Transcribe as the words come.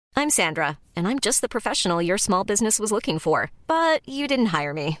I'm Sandra, and I'm just the professional your small business was looking for. But you didn't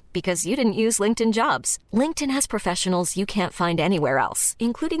hire me because you didn't use LinkedIn Jobs. LinkedIn has professionals you can't find anywhere else,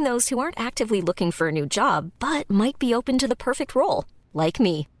 including those who aren't actively looking for a new job, but might be open to the perfect role, like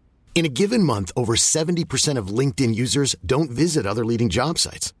me. In a given month, over 70% of LinkedIn users don't visit other leading job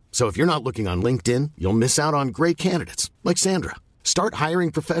sites. So if you're not looking on LinkedIn, you'll miss out on great candidates like Sandra. Start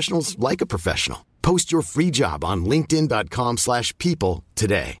hiring professionals like a professional. Post your free job on linkedin.com/people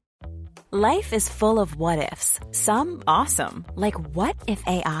today. Life is full of what-ifs. Some awesome, like what if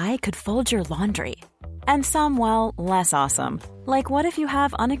AI could fold your laundry? And some, well, less awesome, like what if you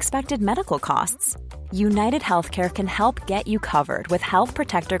have unexpected medical costs? United Healthcare can help get you covered with Health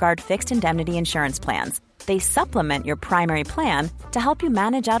Protector Guard fixed indemnity insurance plans. They supplement your primary plan to help you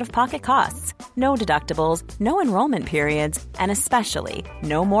manage out-of-pocket costs. No deductibles, no enrollment periods, and especially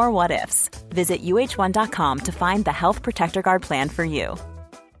no more what-ifs. Visit uh1.com to find the Health Protector Guard plan for you.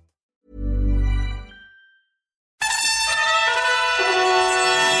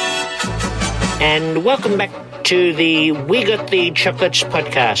 And welcome back to the We Got the Chocolates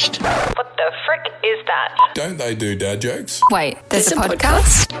podcast. What the frick is that? Don't they do dad jokes? Wait, there's a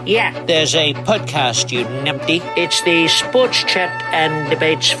podcast? Yeah, there's a podcast, you numpty. It's the sports chat and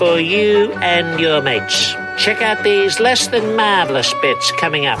debates for you and your mates. Check out these less than marvellous bits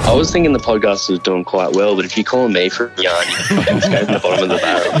coming up. I was thinking the podcast was doing quite well, but if you're calling me for a yarn, you're fucking scraping the bottom of the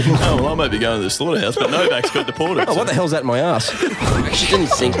barrel. Oh, well, I might be going to the slaughterhouse, but Novak's got deported. Oh, what the hell's that in my ass? I actually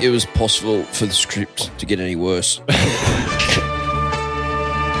didn't think it was possible for the script to get any worse.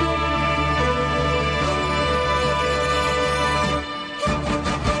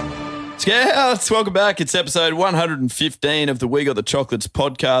 Scouts, welcome back. It's episode 115 of the We Got the Chocolates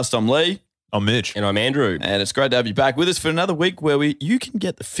podcast. I'm Lee. I'm Mitch. And I'm Andrew. And it's great to have you back with us for another week where you can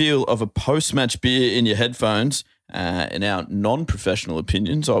get the feel of a post-match beer in your headphones. In our non-professional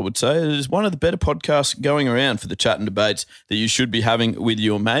opinions, I would say it is one of the better podcasts going around for the chat and debates that you should be having with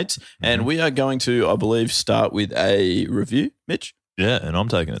your mates. Mm-hmm. And we are going to, I believe, start with a review. Mitch? Yeah, and I'm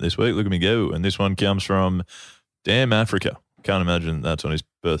taking it this week. Look at me go. And this one comes from Damn Africa. Can't imagine that's on his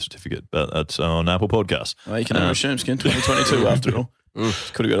birth certificate, but that's on Apple Podcasts. Well, you can never assume, Skin. 2022 after all.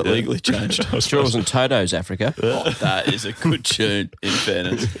 Could have got it legally changed. Sure it wasn't Toto's Africa. Oh, that is a good tune, in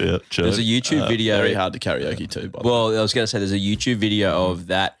fairness. Yeah, there's a YouTube video. Very hard to karaoke too, by the way. Well, I was going to say there's a YouTube video of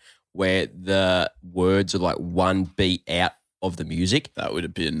that where the words are like one beat out of the music. That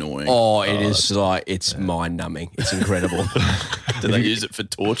would be annoying. Oh, it is like, it's mind-numbing. It's incredible. Do they use it for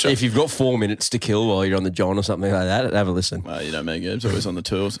torture? If you've got 4 minutes to kill while you're on the John or something like that, have a listen. Well, you know me, Gabe's always on the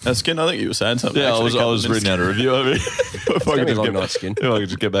tools. Skin, I think you were saying something. Yeah, I was reading out a review of it. If I could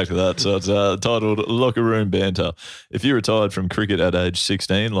just get back to that. So it's titled Locker Room Banter. If you retired from cricket at age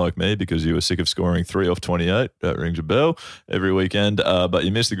 16, like me, because you were sick of scoring 3 off 28, that rings a bell every weekend, but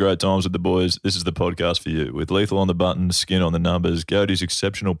you missed the great times with the boys, this is the podcast for you. With Lethal on the button, Skin on the numbers, Goaty's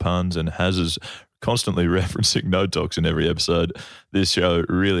exceptional puns, and Haz's constantly referencing No Talks in every episode, this show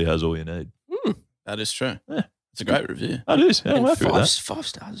really has all you need. That is true. Yeah. It's a great review. It is. Yeah, I'm happy with that. 5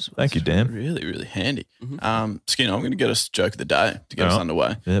 stars as well. Thank you, Dan. Really, really handy. Mm-hmm. Skin, I'm going to get us joke of the day to get us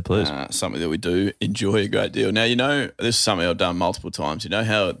underway. Yeah, please. Something that we do enjoy a great deal. Now, you know, this is something I've done multiple times. You know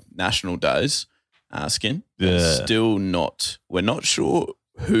how National Days, Skin? Yeah. Still not, we're not sure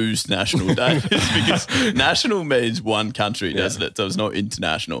whose national day it is because national means one country, doesn't it? So it's not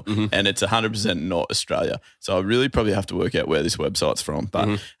international and it's 100% not Australia. So I really probably have to work out where this website's from.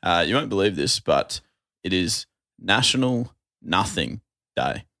 But you won't believe this, but it is National Nothing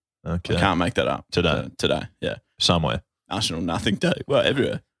Day. Okay. I can't make that up. Today, yeah. Somewhere. National Nothing Day. Well,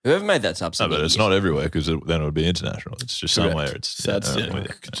 everywhere. Whoever made that's up. No, but it's not everywhere because then it would be international. It's just Correct. somewhere.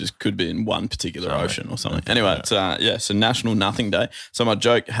 It just could be in one particular ocean or something. Anyway, it's so National Nothing Day. So my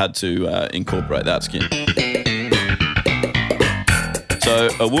joke had to incorporate that, Skin. So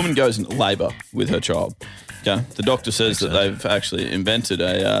a woman goes into labour with her child. Okay, the doctor says that they've actually invented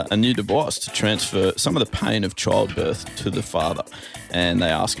a new device to transfer some of the pain of childbirth to the father, and they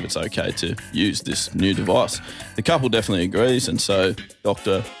ask if it's okay to use this new device. The couple definitely agrees, and so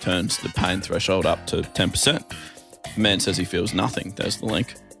doctor turns the pain threshold up to 10%. The man says he feels nothing. There's the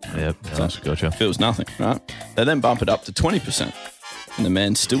link. Yep, nice, gotcha. Feels nothing, right? They then bump it up to 20%, and the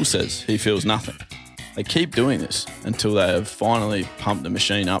man still says he feels nothing. They keep doing this until they have finally pumped the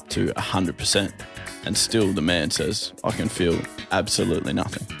machine up to 100%. And still the man says, I can feel absolutely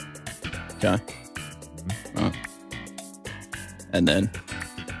nothing. Okay? Right. And then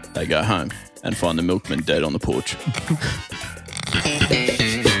they go home and find the milkman dead on the porch.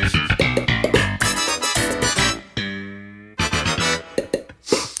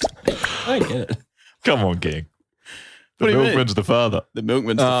 I don't get it. Come on, gang. The milkman's the father. The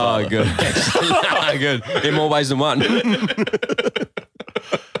milkman's the father. Oh, good. Good. In more ways than one.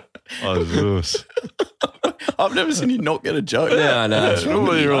 Oh, Zeus. I've never seen you not get a joke.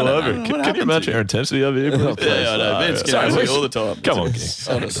 No. You're all over it. Can you imagine our intensity over here? Yeah, I know. Vince gets angry all the time. Come on, King.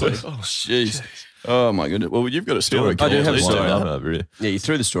 Honestly. Oh, jeez. Oh, my goodness. Well, you've got a story. I do have a story. Over here. Yeah, you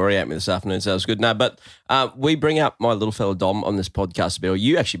threw the story at me this afternoon, so that was good. No, but we bring up my little fella Dom on this podcast a bit, or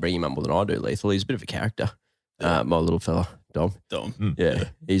you actually bring him up more than I do, Lethal. He's a bit of a character, my little fella Dom. Yeah,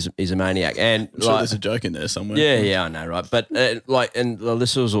 he's a maniac. And I'm sure there's a joke in there somewhere. Yeah, I know, right? But and the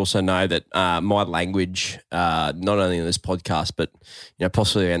listeners also know that my language, not only in this podcast, but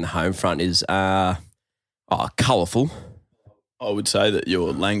possibly around the home front, is colourful. I would say that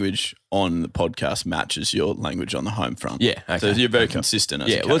your language on the podcast matches your language on the home front. Yeah, okay. So you're very consistent.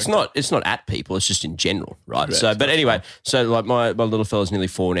 As a well, it's not at people; it's just in general, right? Correct. So, but anyway, so like my little fella's nearly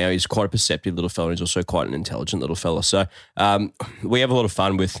 4 now. He's quite a perceptive little fella. He's also quite an intelligent little fella. So, we have a lot of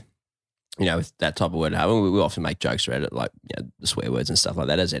fun with with that type of word. We often make jokes around it, like the swear words and stuff like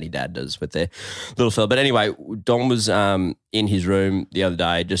that, as any dad does with their little fella. But anyway, Dom was in his room the other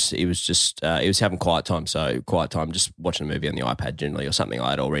day. He was having quiet time. So quiet time, just watching a movie on the iPad generally, or something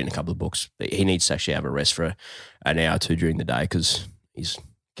like that, or reading a couple of books. He needs to actually have a rest for an hour or two during the day because he's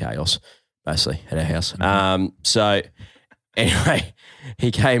chaos basically at our house. So anyway,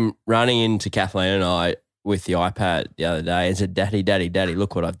 he came running into Kathleen and I with the iPad the other day and said, Daddy,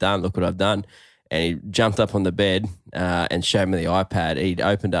 look what I've done. And he jumped up on the bed and showed me the iPad. He'd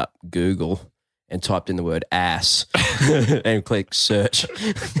opened up Google and typed in the word ass and clicked search.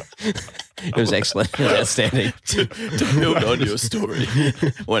 It was excellent. It was outstanding. to build on your story,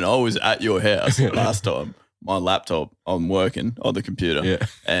 when I was at your house last time, my laptop, I'm working on the computer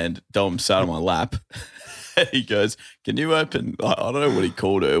and Dom sat on my lap. He goes, can you open, I don't know what he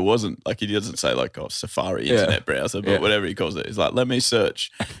called it. It wasn't like, he doesn't say like Safari internet browser, but whatever he calls it. He's like, let me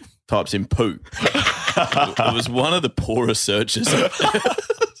search. Types in poo. It was one of the poorest searches.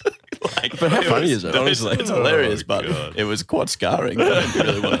 But how funny is it, honestly? It's hilarious, but it was quite scarring. I didn't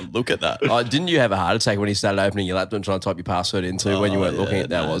really want to look at that. Didn't you have a heart attack when you started opening your laptop and trying to type your password into when you weren't looking at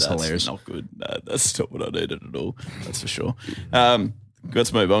that? Was hilarious. Not good. No, that's not what I needed at all. That's for sure.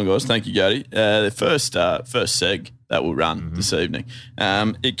 Let's move on, guys. Thank you, Gary. The first seg that will run this evening.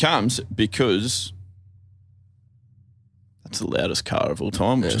 It comes because that's the loudest car of all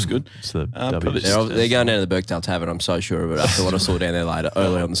time, which is good. It's the they're going down to the Birkdale Tavern. I'm so sure of it after what I saw down there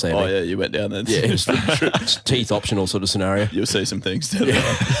early on this evening. Oh, yeah, you went down there. Yeah, it's teeth optional sort of scenario. You'll see some things down there.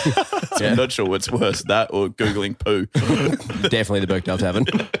 So I'm not sure what's worse, that or Googling poo. Definitely the Birkdale Tavern.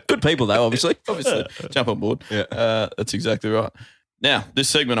 Good people, though, obviously. Jump on board. Yeah. That's exactly right. Now, this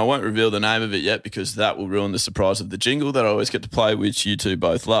segment, I won't reveal the name of it yet because that will ruin the surprise of the jingle that I always get to play, which you two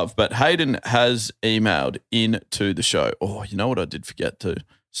both love. But Hayden has emailed into the show. Oh, you know what I did forget to,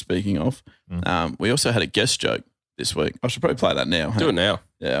 speaking of? We also had a guest joke this week. I should probably play that now. Do it now.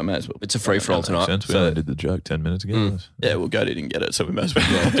 Yeah, I may as well. It's a free-for-all tonight. We only did the joke 10 minutes ago. Yeah, well, Goaty didn't get it, so we may as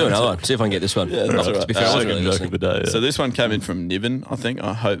well. Do another one. See if I can get this one. Yeah, that's all right. To be fair, I was really joke of the day. So this one came in from Niven, I think.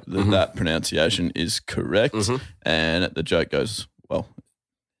 I hope that pronunciation is correct. And the joke goes, well,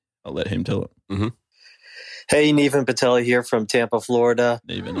 I'll let him tell it. Hey, Nevan Patel here from Tampa, Florida.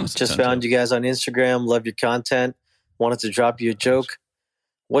 Nice Just found you guys on Instagram. Love your content. Wanted to drop you a joke.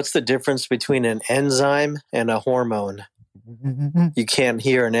 What's the difference between an enzyme and a hormone? You can't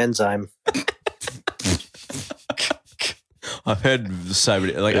hear an enzyme. I've heard so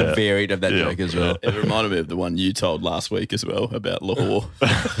many, a varied of that joke as well. It reminded me of the one you told last week as well about Lahore.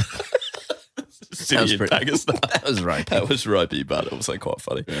 City in Pakistan. That was ropey. That was ropey, but it was quite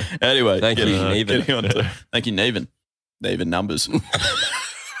funny. Yeah. Anyway, thank you, Neven. Thank you, Neven. Neven numbers.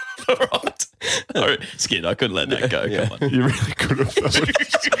 All right. Skid, I couldn't let that go. Come on. You really could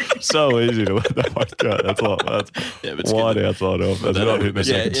have. So easy to let that one go. That's wide outside off. That's not hit the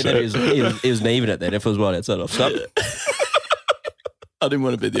second set. He was Neven it then if it was wide outside off. I didn't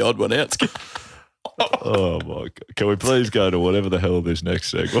want to be the odd one out, Skid. Oh, my God. Can we please go to whatever the hell this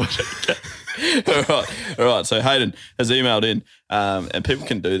next segment? All right. So Hayden has emailed in, and people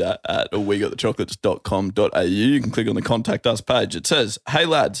can do that at wegotthechocolates.com.au. You can click on the Contact Us page. It says, hey,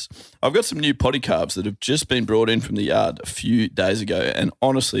 lads, I've got some new potty carbs that have just been brought in from the yard a few days ago, and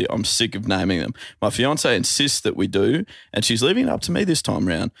honestly, I'm sick of naming them. My fiancée insists that we do, and she's leaving it up to me this time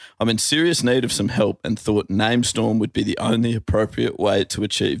round. I'm in serious need of some help and thought NameStorm would be the only appropriate way to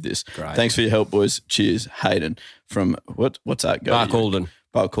achieve this. Great. Thanks for your help, boys. Cheers, Hayden. From what's that? Bark Alden.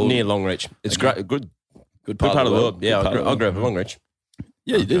 Near Longreach. It's great. Good part of the world. Yeah, I grew up in Longreach.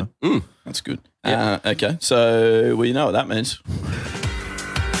 Yeah, you did. That's good. Yeah. Okay, so you know what that means.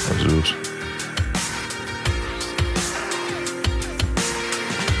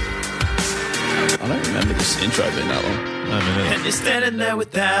 remember this intro being that long. And you're standing there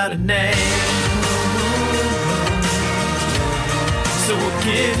without a name. So we'll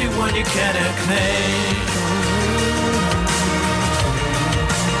give you one you cannot claim.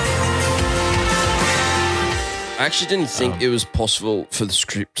 I actually didn't think it was possible for the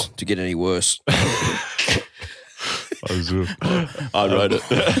script to get any worse. I wrote it.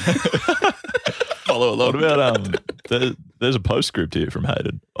 Follow along. What about there's a postscript here from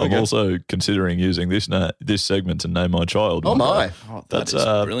Hayden. I'm also considering using this segment to name my child. Oh my! That's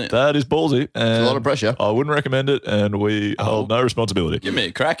brilliant. That is ballsy. And a lot of pressure. I wouldn't recommend it, and we hold no responsibility. Give me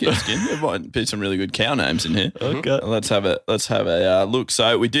a crack here, Skin. There might be some really good cow names in here. Okay. Let's have a look.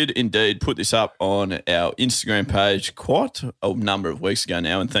 So we did indeed put this up on our Instagram page quite a number of weeks ago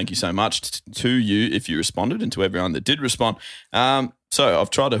now, and thank you so much to you if you responded and to everyone that did respond. So I've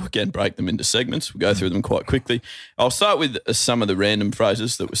tried to, again, break them into segments. We'll go through them quite quickly. I'll start with some of the random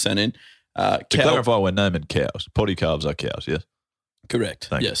phrases that were sent in. To clarify, we're naming cows. Potty calves are cows, yes? Correct.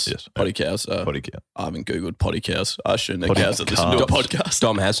 Yes. Potty cows. Potty cow. I haven't Googled potty cows. I assume they're Potty cows that listen to a podcast.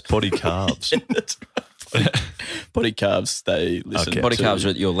 Dom has. Potty calves. Potty calves, they listen Potty to. calves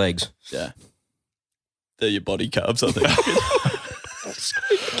are your legs. Yeah. They're your body calves, I think.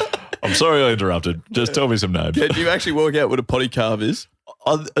 I'm sorry I interrupted. Just tell me some names. Can you actually work out what a potty calf is?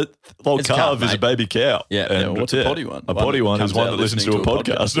 Calf calf, is a mate. baby cow. And what's a potty one? A potty one is comes one out that listens to a listening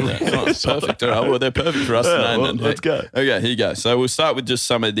podcast. Yeah, nice, perfect. All right, well, they're perfect for us to name then. Let's go. Okay, here you go. So we'll start with just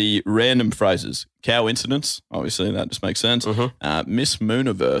some of the random phrases. Cow incidents, obviously, that just makes sense. Miss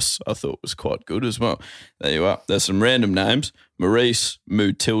Mooniverse, I thought was quite good as well. There you are. There's some random names. Maurice,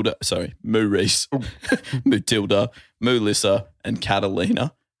 Matilda, Matilda, Melissa, and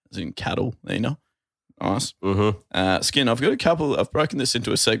Catalina, as in Catalina. Nice. Skin, I've got a couple. I've broken this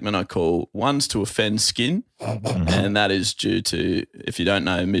into a segment I call Ones to Offend Skin. And that is due to, if you don't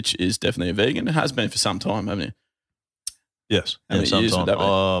know, Mitch is definitely a vegan. It has been for some time, haven't you? Yes. How many years would that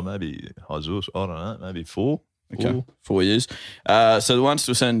be? Maybe, I don't know, maybe 4. Okay, 4 years. So the ones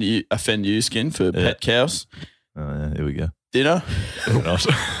to offend you, Skin, for pet cows. Oh, yeah, here we go. Dinner. Nice.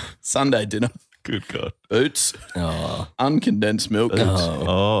 Sunday dinner. Good God. Boots. Uncondensed milk.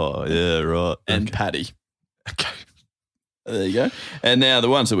 Oh, yeah, right. And patty. Okay. There you go. And now the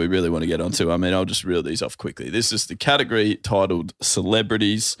ones that we really want to get onto, I mean, I'll just reel these off quickly. This is the category titled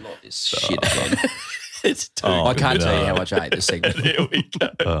Celebrities. Not this shit again. It's too I can't tell you how much I hate this segment. Here we go.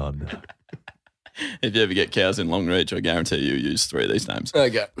 Oh, no. If you ever get cows in Longreach, I guarantee you'll use 3 of these names.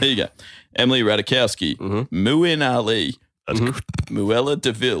 Okay. Here you go. Emily Ratajkowski, Muin Ali, Muella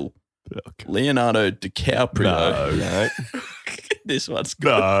DeVille, Leonardo DiCaprio. No. This one's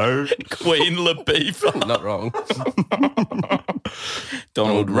good. No. Queen Latifah. Not wrong.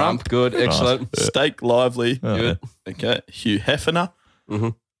 Donald Rump. Good. Excellent. Steak Lively. Oh, Good. Okay. Hugh Hefner.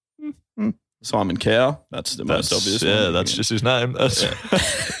 Simon Cowell. That's the most obvious one. Yeah, that's just his name. That's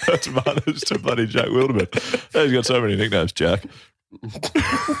that's managed to bloody Jack Wilderman. He's got so many nicknames, Jack.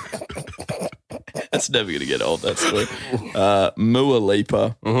 That's never going to get old, that story. Mua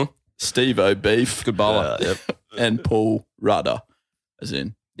Lipa. Steve O'Beef. Good bowler. And Paul Rudder, as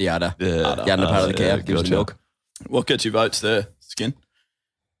in The udder. Yeah. The under part of the cow. Gives gotcha. the milk. What gets your votes there, Skin?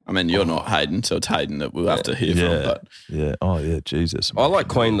 I mean, you're not Hayden, so it's Hayden that we'll have to hear from. But Yeah. Oh, yeah. Jesus. I like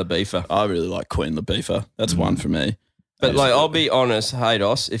Queen Latifah. I really like Queen Latifah. That's one for me. But like, I'll be honest,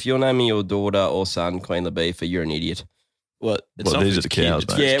 Haydos, if you're naming your daughter or son Queen Latifah, you're an idiot. What? It's Well, not these his are the kid, cows,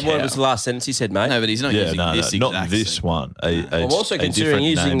 it's mate. Yeah, his what cow. was the last sentence he said, mate? No, but he's not Yeah, using no, this not exact this same. one. I'm also considering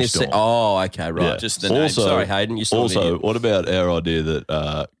using this. Oh, okay, right. Yeah. Just the name. Sorry, Hayden. You're still an Also, idiot. what about our idea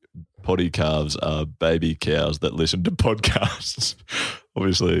that potty calves are baby cows that listen to podcasts?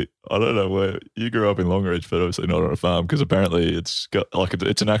 Obviously, I don't know where you grew up in Longreach, but obviously not on a farm because apparently it's got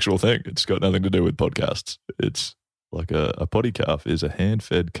it's an actual thing. It's got nothing to do with podcasts. It's like a potty calf is a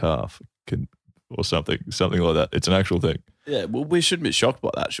hand-fed calf or something like that. It's an actual thing. Yeah, well, we shouldn't be shocked by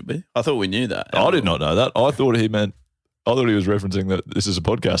that, should we? I thought we knew that. I did not know that. I thought he was referencing that this is a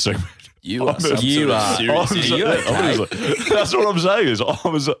podcast segment. You are. That's what I'm saying. Is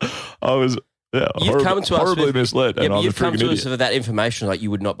I was You've come to us horribly with, misled, yeah, and but I'm you've a come freaking to idiot. us with that information like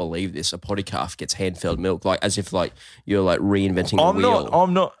you would not believe this. A potty calf gets hand-fed milk, like as if like you're like reinventing the wheel.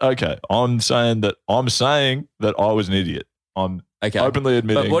 I'm not. Okay, I'm saying that I was an idiot. I'm openly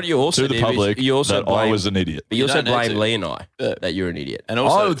admitting but what you also to the do is public you also that I was an idiot. But you also blame Lee and I that you're an idiot. And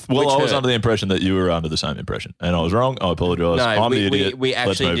also, I was under the impression that you were under the same impression, and I was wrong. I apologise. No, I'm the idiot. we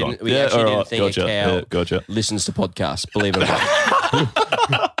Let's actually move on. didn't. We actually didn't think a cow gotcha. listens to podcasts. Believe it or not.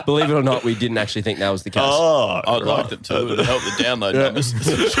 Believe it or not, we didn't actually think that was the case. Oh, I'd like them to. It would help the download numbers. We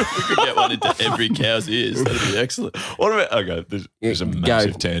could get one into every cow's ears. That'd be excellent. What about? Okay, there's a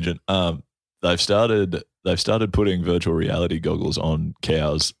massive tangent. they've started putting virtual reality goggles on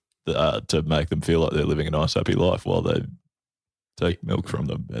cows to make them feel like they're living a nice, happy life while they take milk from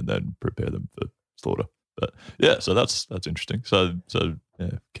them and then prepare them for slaughter. But yeah, so that's interesting. So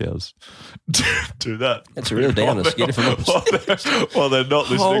yeah, cows do that. That's a real downer. While they're not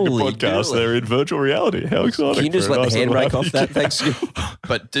listening to podcasts, they're in virtual reality. How exciting! Can you just let the handbrake off that? Thanks.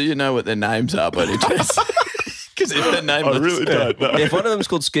 But do you know what their names are, buddy? Because if their name, I really don't know. If one of them's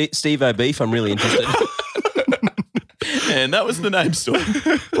called Steve O'Beef, I'm really interested. And that was the name story.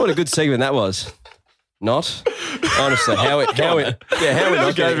 What a good segment that was. Not honestly, how we not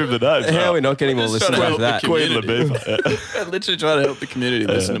gave him the name? How are we not getting more listeners after that? Queen Labeefa. I'm literally trying to help the community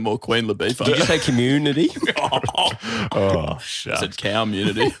listen to more Queen Labeefa. Did you say community? Oh, shit. I said cow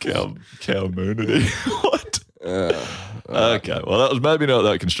immunity. Cow immunity. What? Okay, well, that was maybe not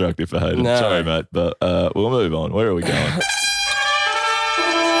that constructive for Hayden. No. Sorry, mate, but we'll move on. Where are we going?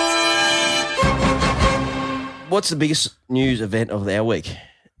 What's the biggest news event of our week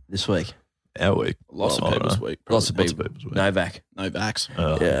this week? Our week. Lots of people's week. Lots of people's week. Novak. No vax.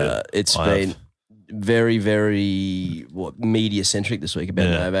 It's been very, very media centric this week about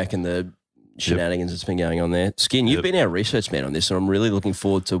Novak and the shenanigans that's been going on there. Skin, you've been our research man on this, and I'm really looking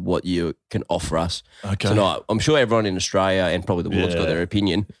forward to what you can offer us tonight. I'm sure everyone in Australia and probably the world's got their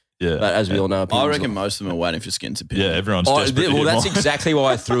opinion. Yeah. But as we all know, I reckon most of them are waiting for Skin's opinion. Yeah, everyone's desperate. Well, that's exactly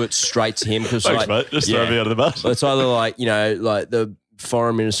why I threw it straight to him. Because thanks, mate. Just throw me out of the bus. It's either like the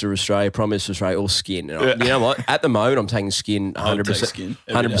Foreign Minister of Australia, Prime Minister of Australia, or Skin. And you know what? At the moment, I'm taking Skin 100%. Skin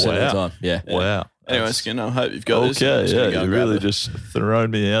 100% of the time. Yeah. Wow. Anyway, Skin, I hope you've got this. Okay, yeah, you really just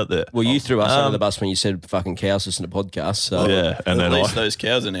thrown me out there. Well, you threw us under the bus when you said fucking cows listen to podcasts. So. Yeah, and at least those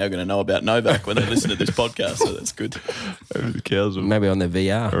cows are now going to know about Novak when they listen to this podcast, so that's good. Maybe the cows are maybe on their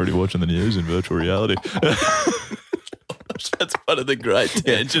VR. Already watching the news in virtual reality. That's one of the great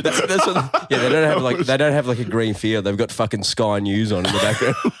tangents. That's what, they don't have like a green field. They've got fucking Sky News on in the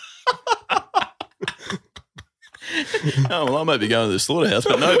background. Oh, well, I might be going to the slaughterhouse,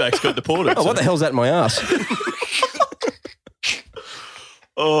 but Novak's got deported. Oh, what the hell's that in my ass?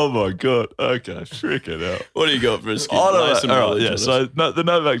 Oh, my God. Okay, freaking out. What do you got for a Skin? All right, so the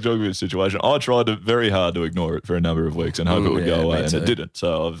Novak Djokovic situation, I tried very hard to ignore it for a number of weeks and hope it would go away, and it didn't.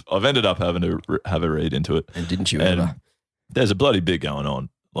 So I've ended up having to have a read into it. And didn't you ever? There's a bloody bit going on.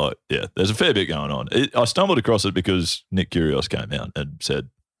 There's a fair bit going on. I stumbled across it because Nick Kyrgios came out and said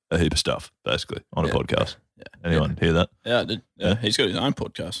a heap of stuff, basically, on a podcast. Yeah. Anyone hear that? Yeah, I did. Yeah, he's got his own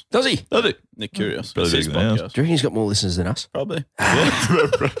podcast. Does he? Nick Kyrgios. Probably his podcast. Do you reckon he's got more listeners than us? Probably.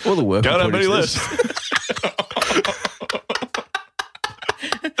 All the work. Can't have many less.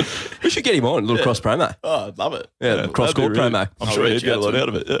 We should get him on, a little cross promo. Oh, I'd love it. Yeah, cross-court promo. I'm sure he'd get a lot out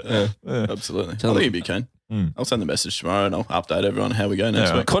of it. Yeah. Absolutely. I think he'd be keen. I'll send the message tomorrow and I'll update everyone how we go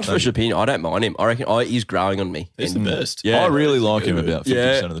next week. Controversial opinion. I don't mind him. I reckon he's growing on me. He's the best. Yeah, I really like him about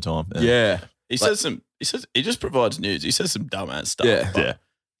 50% of the time. Yeah. He says he just provides news. He says some dumbass stuff.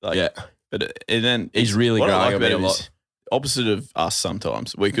 Yeah. But then he's really growing on me a lot. Opposite of us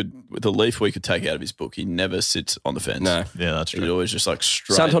sometimes. With the leaf we could take out of his book. He never sits on the fence. No. Yeah, that's true. He's always just like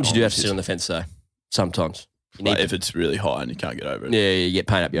straight. Sometimes you do have to sit on the fence though. Sometimes. If it's really high and you can't get over it. Yeah, you get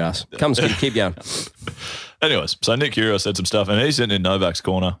pain up your ass. Come on, keep going. Anyways, so Nick Kyrgios said some stuff, and he's sitting in Novak's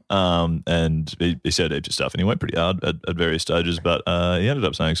corner, and he said heaps of stuff, and he went pretty hard at various stages, but he ended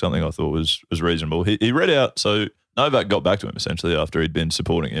up saying something I thought was reasonable. He read out, so Novak got back to him essentially after he'd been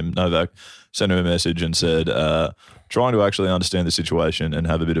supporting him. Novak sent him a message and said, trying to actually understand the situation and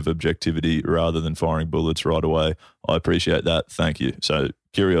have a bit of objectivity rather than firing bullets right away. I appreciate that. Thank you. So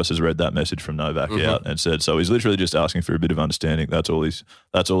Kyrgios has read that message from Novak out and said, so he's literally just asking for a bit of understanding. That's all he's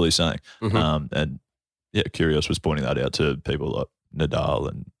saying. And yeah, Kyrgios was pointing that out to people like Nadal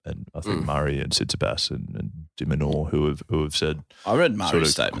and I think Murray and Tsitsipas and de Minaur who have said. I read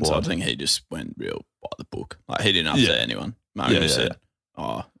Murray's statement, so I think he just went real by the book. Like he didn't upset anyone. Murray said,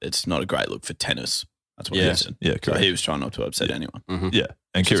 "Oh, it's not a great look for tennis." That's what he said. Yeah, correct. So he was trying not to upset anyone. Yeah,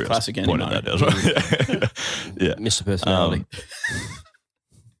 and Kyrgios classic pointed that out as well. Yeah, Mr. Personality.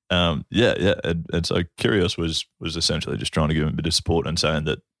 And so Kyrgios was essentially just trying to give him a bit of support and saying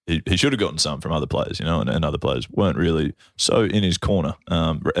that he should have gotten some from other players, and other players weren't really so in his corner.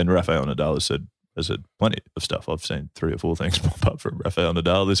 And Rafael Nadal has said plenty of stuff. I've seen 3 or 4 things pop up from Rafael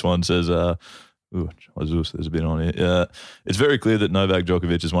Nadal. This one says, there's a bit on here. It's very clear that Novak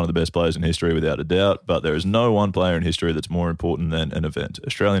Djokovic is one of the best players in history without a doubt, but there is no one player in history that's more important than an event.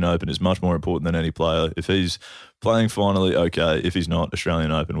 Australian Open is much more important than any player. If he's playing finally, okay. If he's not,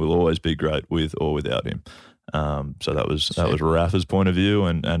 Australian Open will always be great with or without him. So that was Rafa's point of view,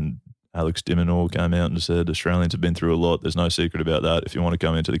 and Alex Diminor came out and said Australians have been through a lot. There's no secret about that. If you want to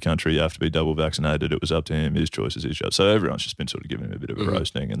come into the country, you have to be double vaccinated. It was up to him. His choice is his choice. So everyone's just been sort of giving him a bit of a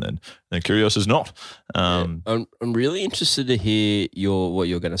roasting, and then Kyrgios is not. I'm really interested to hear what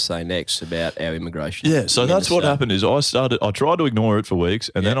you're going to say next about our immigration. Yeah, so that's what happened is I tried to ignore it for weeks,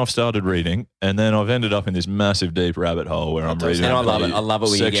 and then I've started reading, and then I've ended up in this massive deep rabbit hole where I'm reading. And I love it. I love it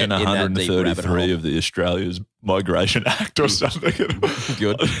when you get Section in that deep rabbit 133 hole. of the Australia's Migration Act or something.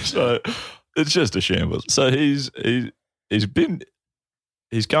 Good. So it's just a shambles. So he's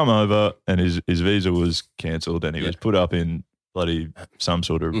come over and his visa was cancelled and he was put up in bloody some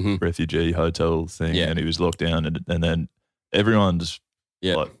sort of refugee hotel thing and he was locked down and then everyone's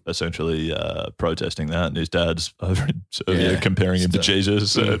like essentially protesting that, and his dad's over in Serbia comparing him to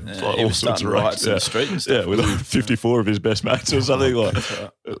Jesus and like all sorts of rights in the street and stuff. With like 54 of his best mates or something like.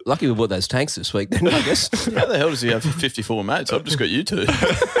 Lucky we bought those tanks this week, then I guess. How the hell does he have 54 mates? I've just got you two.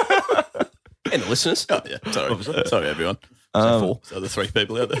 And the listeners. Oh yeah, sorry everyone. So the 3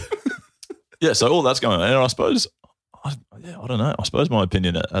 people out there. Yeah, so all that's going on, and I suppose, I don't know. I suppose my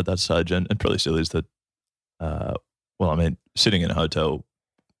opinion at that stage, and probably still is that, sitting in a hotel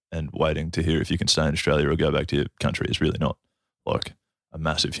and waiting to hear if you can stay in Australia or go back to your country is really not like a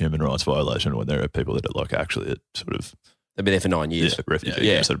massive human rights violation when there are people that are like actually sort of they've been there for 9 years. Yeah, refugee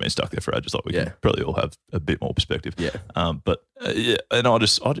camps that have been stuck there for ages. Like we can probably all have a bit more perspective. Yeah. And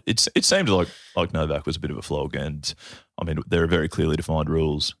it seemed like Novak was a bit of a flog, and I mean there are very clearly defined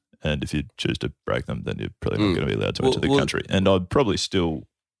rules, and if you choose to break them, then you're probably not going to be allowed to enter the country. And I'd probably still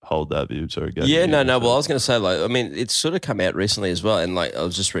hold that view. Sorry, Gabe. Yeah, no. Well, I was going to say, it's sort of come out recently as well, and I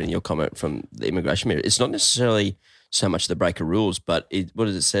was just reading your comment from the immigration mirror. It's not necessarily so much the breaker rules, but what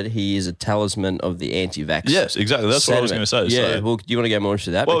has it said? He is a talisman of the anti-vax. Yes, exactly. That's what I was going to say. Yeah. So, well, do you want to go more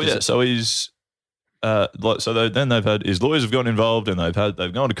into that? Well, so he's they've had his lawyers have gotten involved, and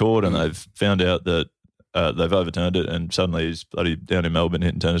they've gone to court, and they've found out that they've overturned it, and suddenly he's bloody down in Melbourne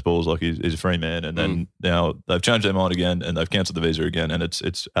hitting tennis balls like he's a free man, and then now they've changed their mind again, and they've cancelled the visa again, and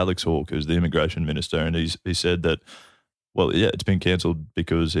it's Alex Hawke who's the immigration minister, and he said that it's been cancelled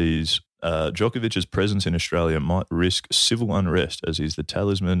because Djokovic's presence in Australia might risk civil unrest as he's the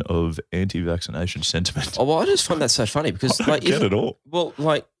talisman of anti-vaccination sentiment. Oh, well, I just find that so funny because I don't get it all. Well,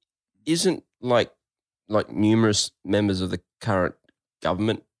 isn't numerous members of the current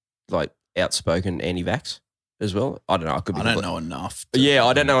government outspoken anti-vax as well? I don't know. I don't know enough.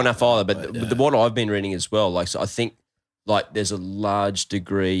 I don't know enough either. But what I've been reading as well, so I think there's a large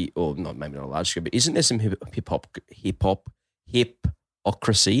degree, or not maybe not a large degree, but isn't there some hypocrisy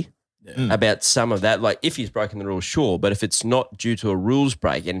about some of that? Like if he's broken the rules, sure, but if it's not due to a rules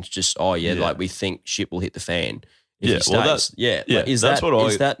break and it's just we think shit will hit the fan. Is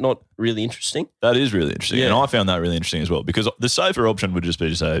that not really interesting? That is really interesting, and I found that really interesting as well because the safer option would just be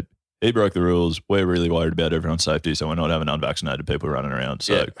to say he broke the rules. We're really worried about everyone's safety, so we're not having unvaccinated people running around.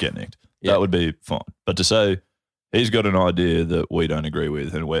 So get nicked. That would be fine. But to say he's got an idea that we don't agree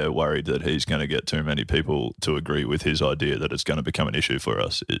with, and we're worried that he's going to get too many people to agree with his idea that it's going to become an issue for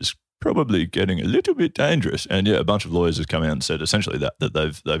us is probably getting a little bit dangerous. And a bunch of lawyers have come out and said essentially that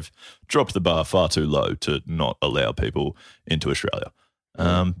they've dropped the bar far too low to not allow people into Australia.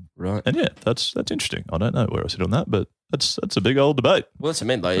 Right. And that's interesting. I don't know where I sit on that, but that's a big old debate. Well, that's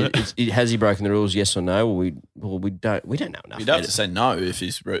what I mean. Has he broken the rules? Yes or no? We don't know enough. You'd have to say no if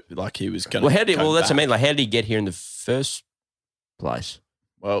he's he was going to. Well, that's what I mean. How did he get here in the first place?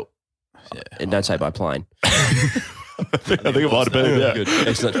 Well, and don't say by plane. I think it might have been. Yeah, good,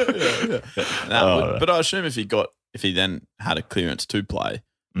 excellent. But I assume if he then had a clearance to play,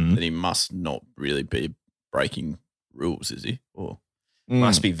 then he must not really be breaking rules, is he? Or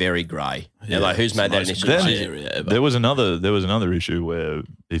must be very grey. Who's made that initial decision? There was another issue where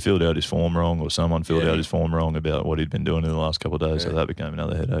he filled out his form wrong, or someone filled out his form wrong about what he'd been doing in the last couple of days, so that became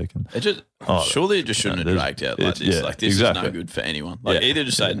another headache. And surely it just shouldn't have dragged out like this. This is no good for anyone. Either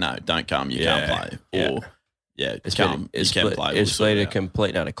just say no, don't come, you can't play, or come, you can play. It's been a complete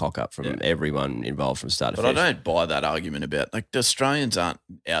and utter cock up from everyone involved from start to finish. But I don't buy that argument about the Australians aren't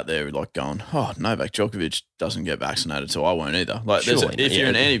out there going, oh, Novak Djokovic doesn't get vaccinated, so I won't either. If you're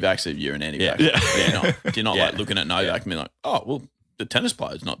an anti-vaxxer, you're an anti-vaxxer. You're not looking at Novak and being like, oh, well, the tennis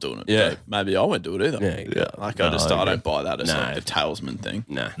player's not doing it, so maybe I won't do it either. I don't buy that as a talisman thing.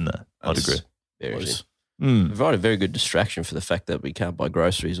 No, I'd agree. Very interesting. Provide a very good distraction for the fact that we can't buy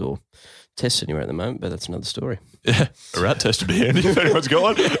groceries or tests anywhere at the moment, but that's another story. Yeah, a rat test would be handy if anyone's got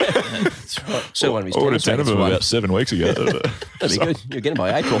one. That's right. So one of his I ordered 10 of them about 7 weeks ago. That'd be good. You're getting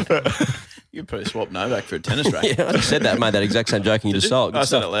by April. You could probably swap Novak for a tennis racket. I just said that, made that exact same joke and you just saw it. I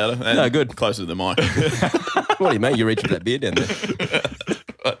said it louder. No, good. Closer to the mic. What do you mean? You reach for that beer down there.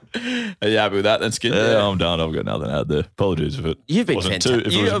 Are you happy with that then, Skin? Yeah, I'm done. I've got nothing to add there. Apologies if it You've been wasn't fantastic.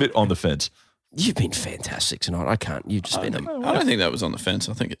 if it was a bit on the fence. You've been fantastic tonight. I can't. You've just been. I don't think that was on the fence.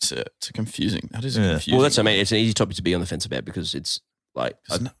 I think it's a confusing. That is a confusing. Well, that's what I mean. It's an easy topic to be on the fence about because it's like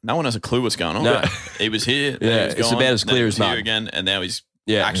no one has a clue what's going on. No. He was here. Yeah, he was it's gone, about as clear as here mud. again, and now he's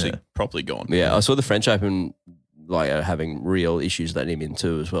actually properly gone. Yeah, I saw the French Open having real issues letting him in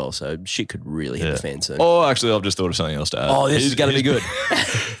too as well. So shit could really hit the fan soon. Oh, actually, I've just thought of something else to add. Oh, this is going to be good.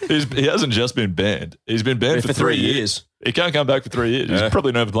 He hasn't just been banned. He's been banned for 3 years. He can't come back for 3 years. He's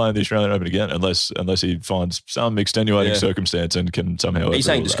probably never playing the Australian Open again unless he finds some extenuating circumstance and can somehow. Are you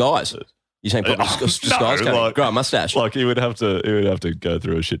saying disguise? You're saying disguise? No, grow a mustache. Like he would have to go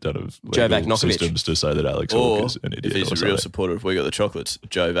through a shit ton of Novak legal Djokovic systems to say that Alex Hawke is an idiot. If he's a real supporter of We Got the Chocolates,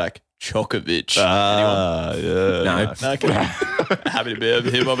 Novak Djokovic. Yeah. No. Happy to be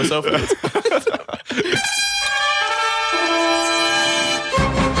over here by myself.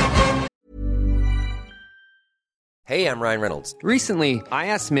 Hey, I'm Ryan Reynolds. Recently, I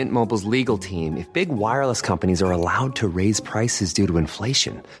asked Mint Mobile's legal team if big wireless companies are allowed to raise prices due to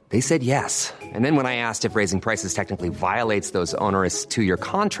inflation. They said yes. And then when I asked if raising prices technically violates those onerous 2-year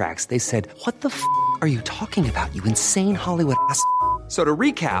contracts, they said, "What the f*** are you talking about, you insane Hollywood ass?" So to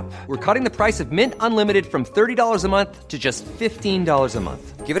recap, we're cutting the price of Mint Unlimited from $30 a month to just $15 a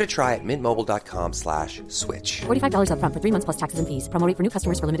month. Give it a try at mintmobile.com/switch. $45 up front for 3 months plus taxes and fees. Promo rate for new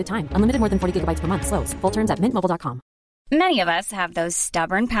customers for limited time. Unlimited more than 40 gigabytes per month. Slows full terms at mintmobile.com. Many of us have those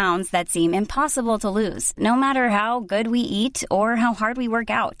stubborn pounds that seem impossible to lose, no matter how good we eat or how hard we work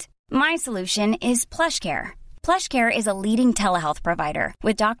out. My solution is PlushCare. PlushCare is a leading telehealth provider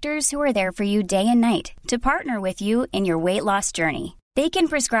with doctors who are there for you day and night to partner with you in your weight loss journey. They can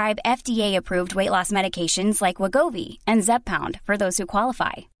prescribe FDA-approved weight loss medications like Wegovy and Zepbound for those who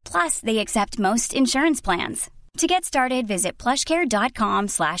qualify. Plus, they accept most insurance plans. To get started, visit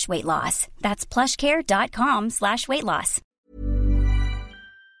plushcare.com/weightloss. That's plushcare.com/weightloss.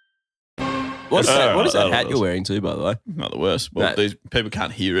 What is that hat you're wearing too, by the way? Not the worst. Well, these people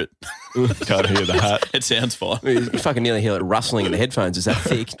can't hear it. Can't hear the hat. It sounds fine. You fucking nearly hear it rustling in the headphones. Is that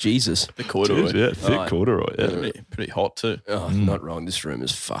thick? Jesus. The corduroy. Yeah, thick corduroy. Yeah. Pretty hot too. Oh, not wrong. This room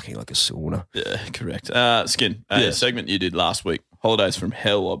is fucking like a sauna. Yeah, correct. Skin, a segment you did last week, Holidays from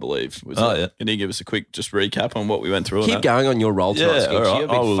Hell, I believe. Can you give us a quick just recap on what we went through? Keep going on your roll tonight, Skins. All right. You've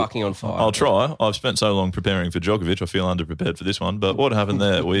been fucking on fire. I'll try. I've spent so long preparing for Djokovic, I feel underprepared for this one. But what happened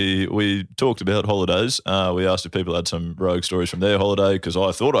there? We talked about holidays. We asked if people had some rogue stories from their holiday because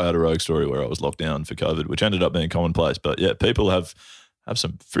I thought I had a rogue story where I was locked down for COVID, which ended up being commonplace. But yeah, people have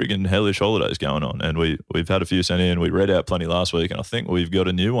some friggin' hellish holidays going on. And we've had a few sent in. We read out plenty last week, and I think we've got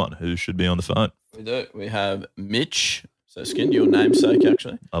a new one who should be on the phone. We do. We have Mitch. So, Skin, your namesake,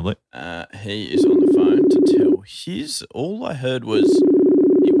 actually. Lovely. He is on the phone to tell his. All I heard was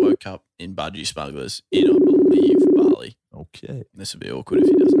he woke up in Budgie Smugglers in, I believe, Bali. Okay. This would be awkward if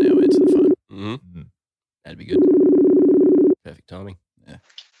he doesn't now answer the phone. Mm-hmm. That'd be good. Perfect timing. Yeah.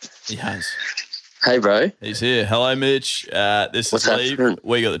 He has. Hey, bro. He's here. Hello, Mitch. This What's is Lee. happening?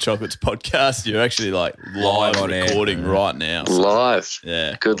 We Got the Chocolates podcast. You're actually live on recording right now. So, Live.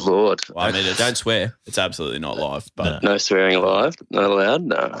 Yeah. Good Lord. Well, I mean, don't swear. It's absolutely not live. But No swearing live? Not allowed?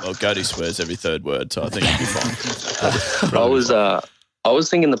 No. Well, Cody swears every third word, so I think you'll be fine. I was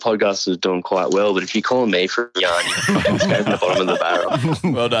thinking the podcast was doing quite well, but if you're calling me for a yarn, you're fucking scraping the bottom of the barrel.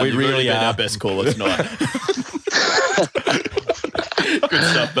 Well done. We You've really been are. our best caller tonight. Good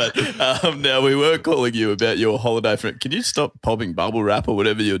stuff. But now we were calling you about your holiday. Can you stop popping bubble wrap or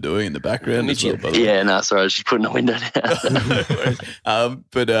whatever you're doing in the background? As well, by the way? Yeah, no, sorry, I was just putting the window down.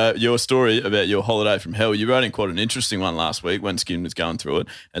 But your story about your holiday from hell, you wrote in quite an interesting one last week when Skin was going through it.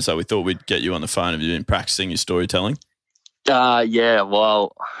 And so we thought we'd get you on the phone. Have you been practicing your storytelling? Yeah,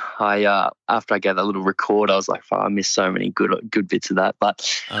 well, I after I gave that little record, I was like, I missed so many good bits of that. But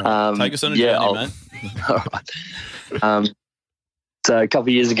take us on a journey, mate. All right. So a couple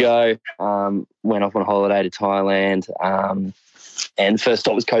of years ago, went off on holiday to Thailand, and first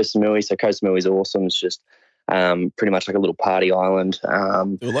stop was Koh Samui. So Koh Samui is awesome. It's just pretty much like a little party island.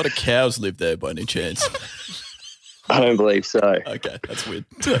 Do a lot of cows live there by any chance? I don't believe so. Okay, that's weird.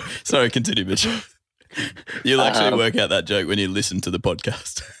 Sorry, continue, Mitch. You'll actually work out that joke when you listen to the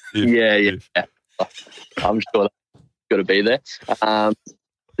podcast. Yeah. I'm sure that's got to be there.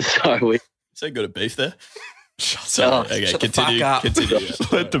 So good at beef there? Continue.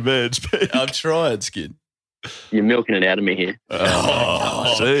 Let the man speak. I'm trying, Skin. You're milking it out of me here.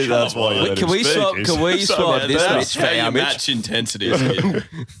 Oh, see, that's why you let Can him we speak. swap? He's Can we so swap this bad. Mitch for How our you Mitch? match intensity, Skin.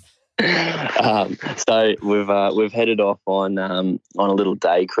 So we've headed off on a little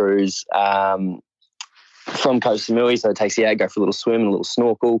day cruise. from Koh Samui, so it takes you out, go for a little swim and a little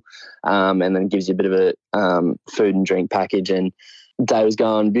snorkel, and then gives you a bit of a food and drink package. And day was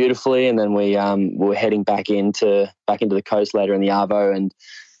going beautifully, and then we were heading back into the coast later in the Arvo, and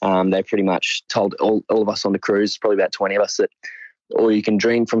they pretty much told all of us on the cruise, probably about 20 of us, that all you can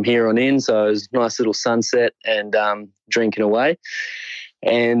drink from here on in. So it was a nice little sunset and drinking away,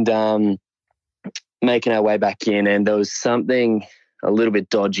 and making our way back in. And there was something a little bit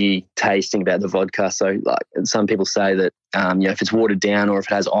dodgy tasting about the vodka. So like some people say that, if it's watered down or if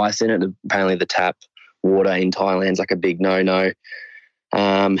it has ice in it, apparently the tap water in Thailand's like a big no-no.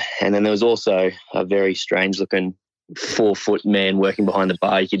 And then there was also a very strange looking 4-foot man working behind the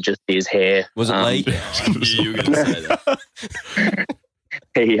bar. You could just see his hair. Was it Lee? You were going to say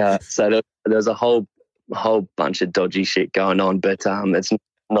that. So there was a whole bunch of dodgy shit going on, but it's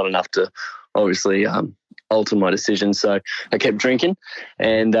not enough to obviously alter my decision. So I kept drinking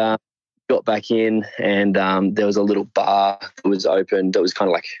and got back in, and there was a little bar that was open that was kind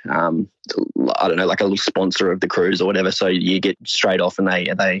of like, I don't know, like a little sponsor of the cruise or whatever. So you get straight off and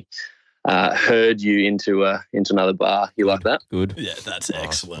they herd you into another bar. You like that? Good. Yeah, that's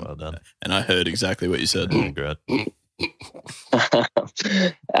excellent. Well done. And I heard exactly what you said. Great.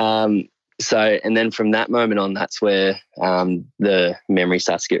 So, and then from that moment on, that's where the memory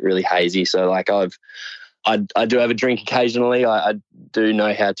starts to get really hazy. So like I do have a drink occasionally. I do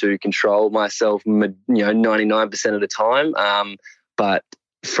know how to control myself, 99% of the time. But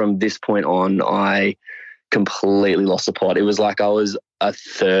from this point on, I completely lost the plot. It was like I was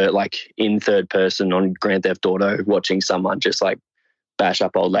in third person on Grand Theft Auto, watching someone just like bash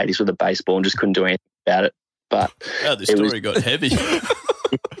up old ladies with a baseball and just couldn't do anything about it. But the story got heavy.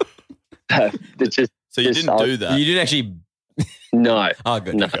 So you didn't do that? You didn't actually... No. Oh,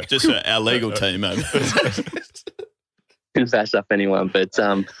 good. No. Okay. Just for our legal team, man. Didn't bash up anyone, but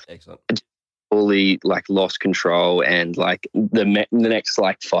excellent. Fully like lost control, and like the next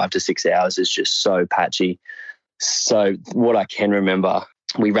like 5 to 6 hours is just so patchy. So what I can remember,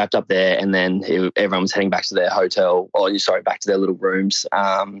 we wrapped up there, and then everyone was heading back to their back to their little rooms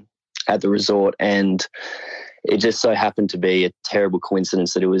at the resort, and it just so happened to be a terrible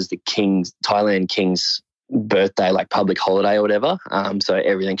coincidence that it was the Thailand King's birthday, like public holiday or whatever. So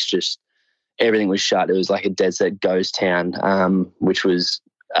everything was shut. It was like a dead set ghost town, which was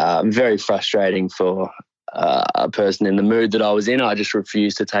very frustrating for a person in the mood that I was in. I just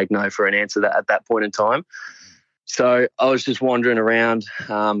refused to take no for an answer at that point in time. So I was just wandering around,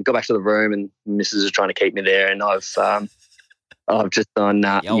 got back to the room, and Mrs. is trying to keep me there, and I've just gone,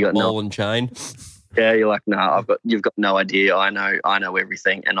 nah, you got ball and chain. Yeah, you're like, nah, you've got no idea. I know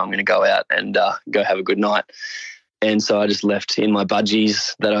everything, and I'm going to go out and go have a good night. And so I just left in my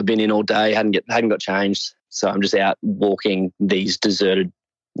budgies that I've been in all day, hadn't got changed. So I'm just out walking these deserted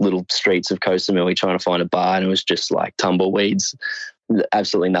little streets of Koh Samui trying to find a bar, and it was just like tumbleweeds,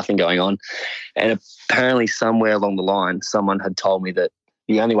 absolutely nothing going on. And apparently somewhere along the line, someone had told me that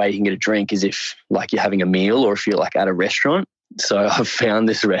the only way you can get a drink is if like you're having a meal or if you're like at a restaurant. So I found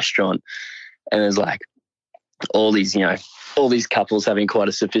this restaurant, and there's like all these couples having quite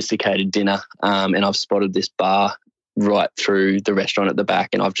a sophisticated dinner. And I've spotted this bar right through the restaurant at the back,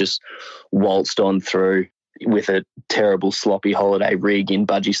 and I've just waltzed on through with a terrible sloppy holiday rig in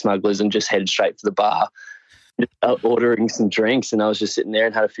budgie smugglers and just headed straight for the bar, ordering some drinks. And I was just sitting there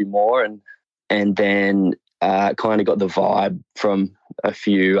and had a few more, and then kind of got the vibe from a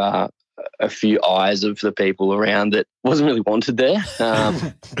few eyes of the people around that wasn't really wanted there.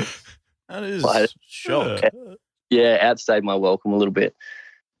 That is shock. Yeah, outstayed my welcome a little bit.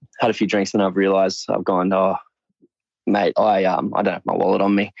 Had a few drinks, and I've realised I've gone, oh, mate, I don't have my wallet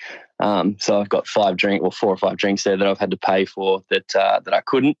on me. So I've got 4 or 5 drinks there that I've had to pay for that I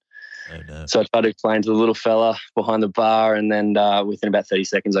couldn't. Oh, no. So I tried to explain to the little fella behind the bar, and then within about 30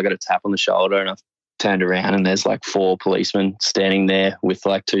 seconds I got a tap on the shoulder, and I've turned around and there's like 4 policemen standing there with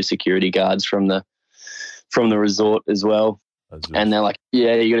like 2 security guards from the resort as well. And they're like,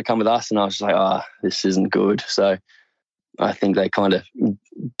 yeah, you got to come with us. And I was just like, oh, this isn't good. So I think they kind of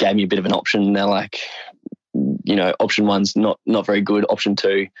gave me a bit of an option. They're like, option 1's not very good. Option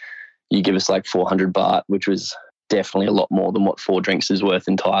 2, you give us like 400 baht, which was definitely a lot more than what 4 drinks is worth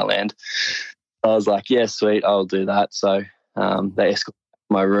in Thailand. I was like, yeah, sweet, I'll do that. So they escorted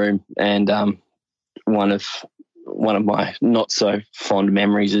my room, and one of my not so fond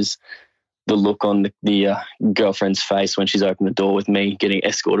memories is the look on the girlfriend's face when she's opened the door with me getting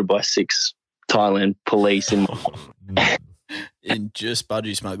escorted by 6 Thailand police in just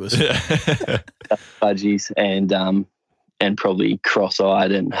budgie smugglers. Budgies, and probably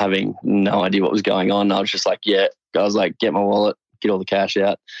cross-eyed and having no idea what was going on. I was just like, get my wallet, get all the cash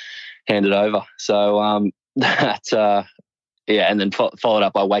out. handed over. So and then followed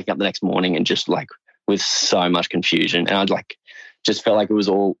up by waking up the next morning and just like with so much confusion, and I'd like just felt like it was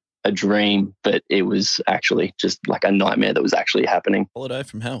all a dream, but it was actually just like a nightmare that was actually happening. Holiday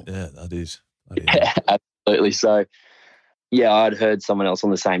from hell. Yeah, that is. Yeah, absolutely. So yeah, I'd heard someone else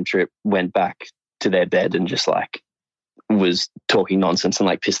on the same trip went back to their bed and just like was talking nonsense and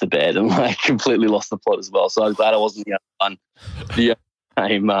like pissed the bed and like completely lost the plot as well. So I was glad I wasn't the only one. The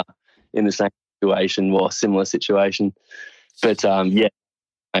same in the same situation or similar situation. But that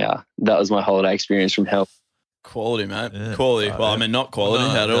was my holiday experience from hell. Quality, mate. Yeah. Quality. Well, I mean, not quality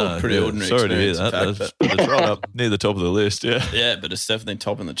at all. Pretty ordinary. Sorry to hear experience, that. That's right up near the top of the list, yeah. Yeah, but it's definitely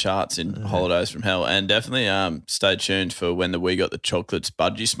topping the charts in holidays from hell. And definitely stay tuned for when the We Got the Chocolates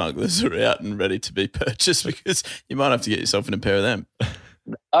budgie smugglers are out and ready to be purchased, because you might have to get yourself in a pair of them.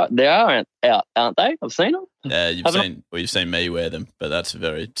 They are out, aren't they? I've seen them. Yeah, you've seen me wear them, but that's a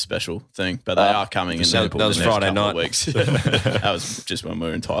very special thing. But they are coming in that was the next Friday couple night. of weeks. That was just when we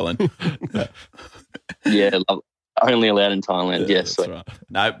were in Thailand. Yeah, only allowed in Thailand. Yes, that's right.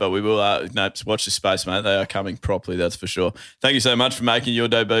 No, but we will. Watch this space, mate. They are coming properly. That's for sure. Thank you so much for making your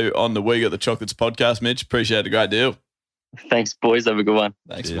debut on the We Got the Chocolates podcast, Mitch. Appreciate it. A great deal. Thanks, boys. Have a good one.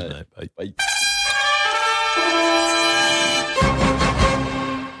 Thanks, Cheers, mate. Bye.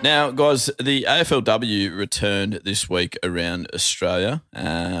 Now, guys, the AFLW returned this week around Australia.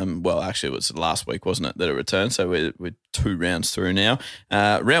 Well, actually, it was last week, wasn't it, that it returned? So we're 2 rounds through now.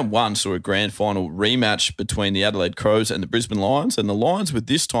 Round 1 saw a grand final rematch between the Adelaide Crows and the Brisbane Lions, and the Lions were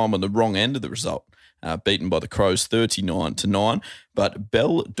this time on the wrong end of the result, beaten by the Crows 39-9. But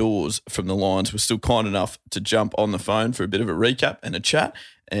Belle Dawes from the Lions was still kind enough to jump on the phone for a bit of a recap and a chat,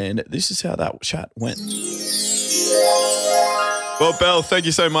 and this is how that chat went. Well, Belle, thank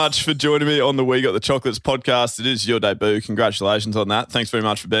you so much for joining me on the We Got the Chocolates podcast. It is your debut. Congratulations on that. Thanks very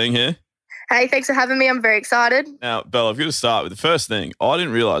much for being here. Hey, thanks for having me. I'm very excited. Now, Belle, I've got to start with the first thing. I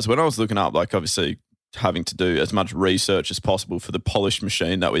didn't realise when I was looking up, like obviously having to do as much research as possible for the polished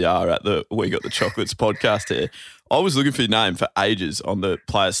machine that we are at the We Got the Chocolates podcast here, I was looking for your name for ages on the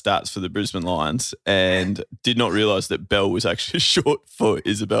player stats for the Brisbane Lions and did not realise that Belle was actually short for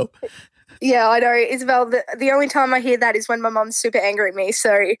Isabel. Yeah, I know, Isabel. The only time I hear that is when my mum's super angry at me.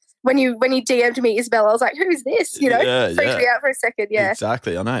 So when you DM'd me, Isabel, I was like, "Who's this?" Freaked me out for a second. Yeah,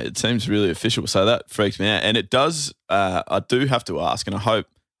 exactly. I know it seems really official, so that freaks me out. And it does. I do have to ask, and I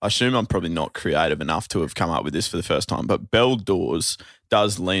assume I'm probably not creative enough to have come up with this for the first time, but Belle Dawes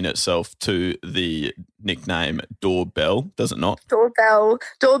does lean itself to the nickname Doorbell, does it not?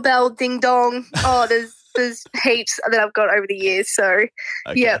 Doorbell, ding dong. Oh, there's heaps that I've got over the years. So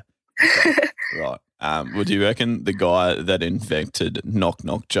yeah. Okay. Right. Would you reckon the guy that invented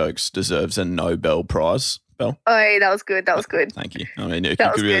knock-knock jokes deserves a Nobel Prize, Belle? Oh, that was good. That was good. Thank you. I mean, you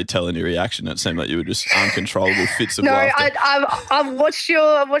could really tell in your reaction. It seemed like you were just uncontrollable fits of laughter. No, I've watched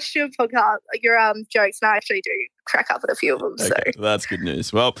your podcast, your jokes, and I actually do crack up at a few of them. Okay, so that's good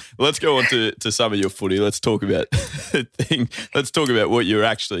news. Well, let's go on to some of your footy. Let's talk about Let's talk about what you're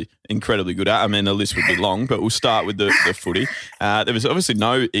actually incredibly good at. I mean, the list would be long, but we'll start with the footy. There was obviously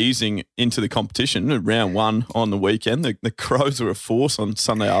no easing into the competition. Round 1 on the weekend, the Crows were a force on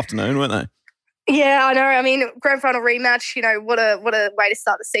Sunday afternoon, weren't they? Yeah, I know. I mean, grand final rematch, what a way to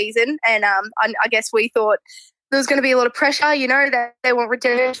start the season. And I guess we thought there was going to be a lot of pressure, that they want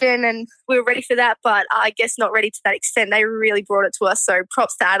redemption, and we were ready for that, but I guess not ready to that extent. They really brought it to us, so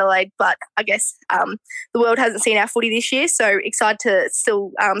props to Adelaide. But I guess the world hasn't seen our footy this year, so excited to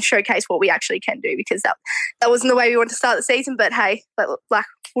still showcase what we actually can do, because that wasn't the way we wanted to start the season, but hey,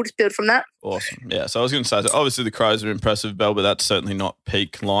 we'll just build from that. Awesome. Yeah, so I was going to say, obviously the Crows are impressive, Belle, but that's certainly not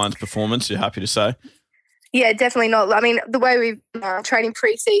peak Lions performance, you're happy to say? Yeah, definitely not. I mean, the way we've training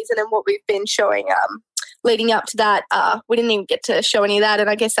pre-season and what we've been showing leading up to that, we didn't even get to show any of that.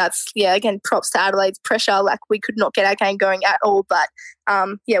 And I guess that's, again, props to Adelaide's pressure. Like, we could not get our game going at all. But,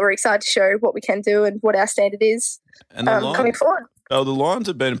 we're excited to show what we can do and what our standard is coming forward. Well, the Lions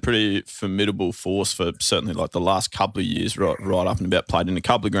have been a pretty formidable force for certainly like the last couple of years, right up and about. Played in a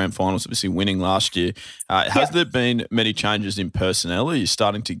couple of grand finals, obviously winning last year. Has there been many changes in personnel? Are you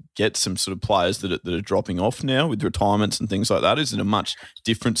starting to get some sort of players that are dropping off now with retirements and things like that? Is it a much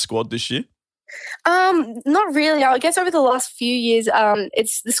different squad this year? Not really. I guess over the last few years,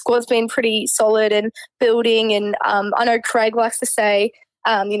 the squad's been pretty solid and building. And I know Craig likes to say,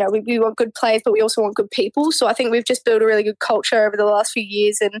 we want good players, but we also want good people. So I think we've just built a really good culture over the last few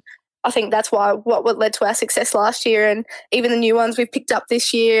years, and I think that's what led to our success last year. And even the new ones we've picked up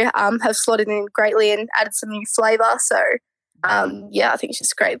this year have slotted in greatly and added some new flavour. So I think it's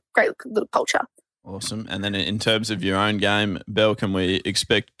just great little culture. Awesome. And then in terms of your own game, Belle, can we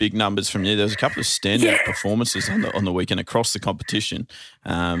expect big numbers from you? There's a couple of standout performances on the weekend across the competition.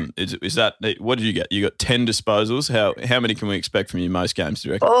 Is that what did you get? You got 10 disposals. How many can we expect from you most games, do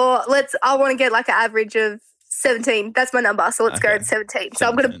you reckon? I want to get like an average of 17. That's my number. So let's go to 17. So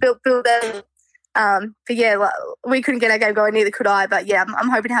I'm going to build that. But yeah, we couldn't get our game going, neither could I. But yeah, I'm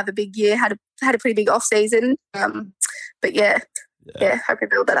hoping to have a big year. Had a pretty big off season. But yeah. Yeah, hope we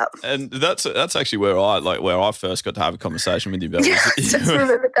build that up. And that's actually where I first got to have a conversation with you, Belle. Yeah, just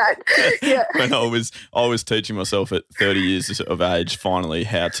remember that. Yeah. When I was teaching myself at 30 years of age finally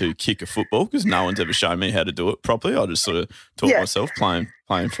how to kick a football, because no one's ever shown me how to do it properly. I just sort of taught myself playing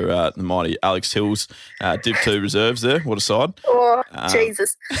for the mighty Alex Hills Div 2 reserves there. What a side. Oh,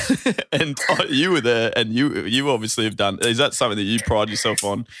 Jesus. And you were there, and you obviously have done, is that something that you pride yourself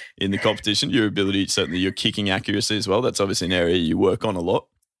on in the competition, your ability, certainly your kicking accuracy as well? That's obviously an area you work on a lot.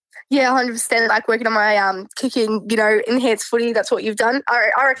 Yeah, 100%. Like working on my kicking, enhanced footy, that's what you've done. I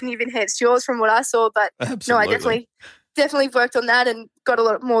reckon you've enhanced yours from what I saw, but absolutely. No, I definitely worked on that and got a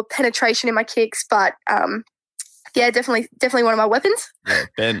lot more penetration in my kicks, but yeah, definitely one of my weapons.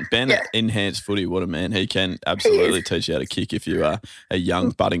 Yeah, Ben enhanced footy, what a man. He can absolutely teach you how to kick if you are a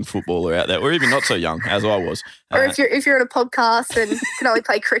young budding footballer out there, or even not so young, as I was. Or if you're on a podcast and can only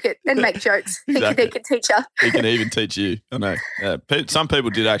play cricket and make jokes, exactly. He can teach you. He can even teach you. I know. Some people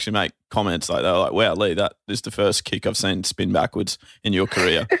did actually make comments like, they were like, wow, Lee, that is the first kick I've seen spin backwards in your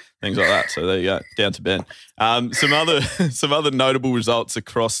career. Things like that. So there you go. Down to Ben. Some other notable results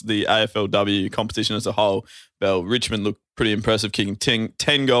across the AFLW competition as a whole. Belle, Richmond looked pretty impressive, kicking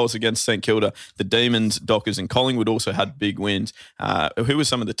 10 goals against St Kilda. The Demons, Dockers and Collingwood also had big wins. Who were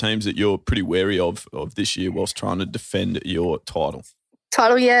some of the teams that you're pretty wary of this year whilst trying to defend your title?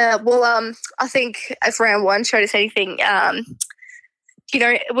 Yeah. Well, I think if round one showed us anything,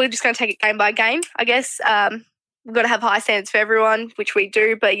 we're just going to take it game by game, I guess. We've got to have high standards for everyone, which we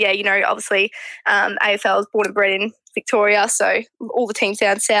do. But, yeah, obviously AFL is born and bred in Victoria, so all the teams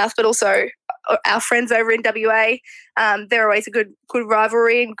down south, but also our friends over in WA, they're always a good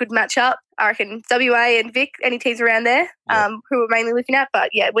rivalry and good matchup. I reckon WA and Vic, any teams around there who we're mainly looking at.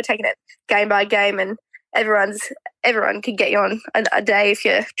 But, yeah, we're taking it game by game, and everyone can get you on a day if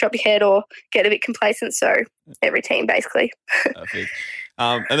you drop your head or get a bit complacent. So every team, basically. Perfect.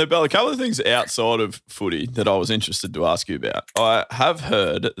 And then, Belle, a couple of things outside of footy that I was interested to ask you about. I have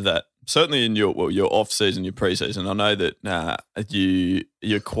heard that certainly in your off-season, your pre-season, I know that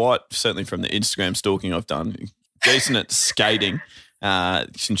you're quite, certainly from the Instagram stalking I've done, decent at skating. You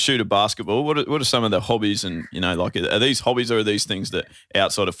can shoot a basketball. What are some of the hobbies and, are these hobbies or are these things that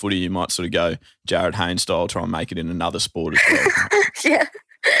outside of footy you might sort of go Jared Haynes style, try and make it in another sport as well? Yeah.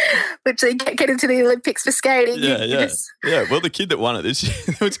 Literally get into the Olympics for skating. Yeah. Well, the kid that won it this year,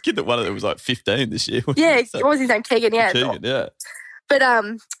 there was a kid that won it that was like 15 this year. Yeah, what was his name? Keegan, yeah. Keegan, yeah. But,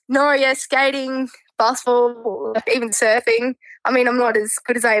 skating, basketball, even surfing. I mean, I'm not as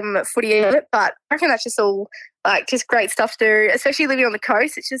good as I am at footy either, but I reckon that's just all, just great stuff to do, especially living on the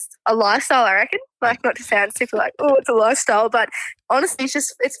coast. It's just a lifestyle, I reckon. Not to sound super it's a lifestyle, but honestly,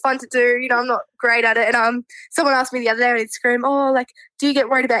 it's fun to do. I'm not great at it. And someone asked me the other day on Instagram, do you get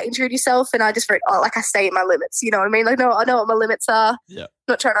worried about injuring yourself? And I just wrote, I stay in my limits. You know what I mean? No, I know what my limits are. Yeah.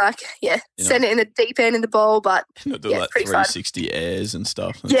 Not trying to send it in the deep end in the bowl, but do 360 fun. Airs and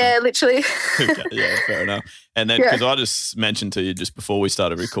stuff. Yeah, literally. Okay, yeah, fair enough. And then because I just mentioned to you just before we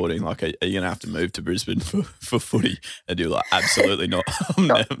started recording, are you going to have to move to Brisbane for footy? And you're absolutely not.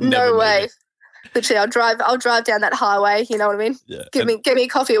 No way. Literally, I'll drive down that highway. You know what I mean? Yeah. Give me a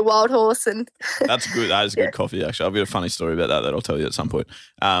coffee at Wild Horse, and that's good. That is good coffee. Actually, I've got a funny story about that I'll tell you at some point.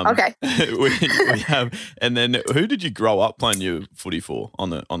 Okay. we have, and then who did you grow up playing your footy for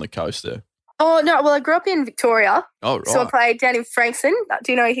on the coast there? Oh no, well I grew up in Victoria. Oh right. So I played down in Frankston.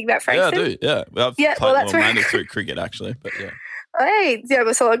 Do you know anything about Frankston? Yeah, I do. Yeah, well, I've played mainly through cricket actually, but yeah. Hey,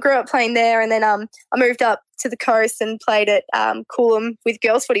 yeah, so I grew up playing there, and then I moved up to the coast and played at Coolum with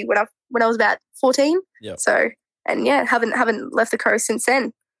girls footy when I was about 14. Yeah. So haven't left the coast since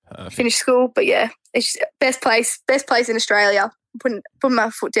then. Finished school, but yeah, it's best place in Australia. Putting my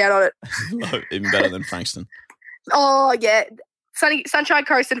foot down on it. Even better than Frankston. Oh yeah, Sunshine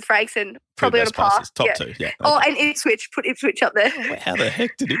Coast and Frankston probably on a par. Top two, yeah. Okay. Oh, and Ipswich. Put Ipswich up there. How the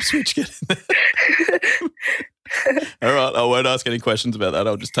heck did Ipswich get in there? All right, I won't ask any questions about that.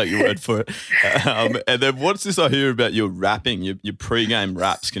 I'll just take your word for it. And then what's this I hear about your rapping, your pre-game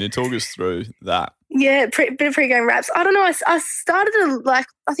raps? Can you talk us through that? Yeah, bit of pre-game raps. I don't know. I started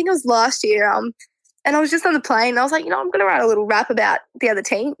I think it was last year. And I was just on the plane. And I was like, I'm going to write a little rap about the other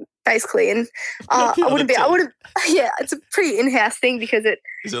team, basically. And I wouldn't. Yeah, it's a pretty in-house thing because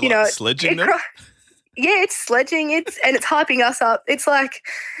is it sledging them? Yeah, it's sledging. It's hyping us up. It's like,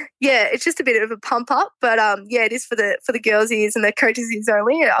 yeah, it's just a bit of a pump up. But yeah, it is for the girls' ears and the coaches' ears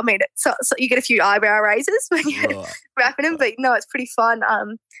only. I mean, so you get a few eyebrow raises when you're rapping them, but no, it's pretty fun.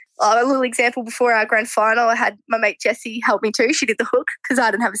 A little example, before our grand final, I had my mate Jessie help me too. She did the hook because I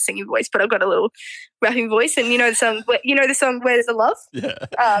didn't have a singing voice, but I've got a little rapping voice. And you know the song Where's the Love?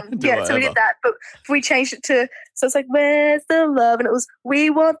 Yeah. So we did that, but we changed it to, so it's like, where's the love? And it was, we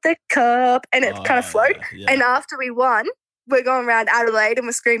want the cup. And it kind of flowed. Yeah. And after we won, we're going around Adelaide and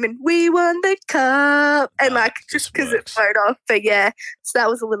we're screaming, we won the cup. And just because it flowed off. But yeah, so that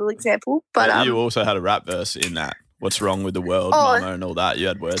was a little example. But you also had a rap verse in that. What's wrong with the world, mama, and all that. You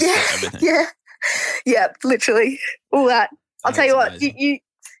had words for everything. Yeah, literally. All that. I'll tell you what,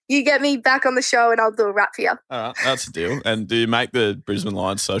 you get me back on the show and I'll do a rap for you. All right, that's the deal. And do you make the Brisbane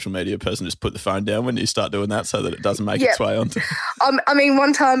Lions social media person just put the phone down when you start doing that so that it doesn't make its way onto? I mean,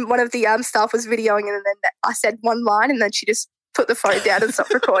 one time one of the staff was videoing and then I said one line and then she just put the phone down and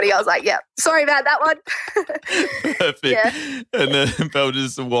stopped recording. I was like, yeah, sorry about that one. Perfect. Yeah. And then, Belle,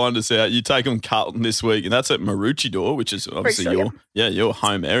 just to wind us out, you take on Carlton this week, and that's at Maroochydore, which is obviously your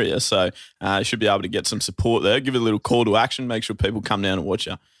home area. So you should be able to get some support there. Give it a little call to action. Make sure people come down and watch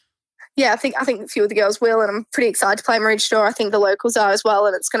you. Yeah, I think a few of the girls will, and I'm pretty excited to play Maroochydore. I think the locals are as well,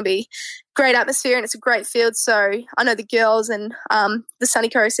 and it's going to be great atmosphere and it's a great field. So I know the girls and the Sunny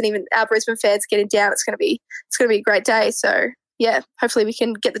Coast and even our Brisbane fans getting down. It's going to be a great day. So yeah, hopefully we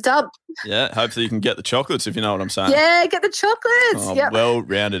can get the dub. Yeah, hopefully you can get the chocolates, if you know what I'm saying. Yeah, get the chocolates. Yep. Well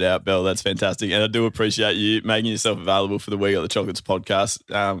rounded out, Belle. That's fantastic. And I do appreciate you making yourself available for the We Got the Chocolates podcast.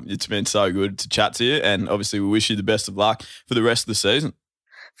 It's been so good to chat to you, and obviously we wish you the best of luck for the rest of the season.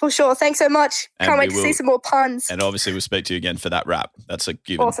 For sure. Thanks so much. Can't wait to see some more puns. And obviously we'll speak to you again for that rap. That's a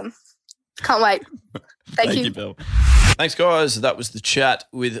given. Awesome. Can't wait. Thank you, Belle. Thanks, guys. That was the chat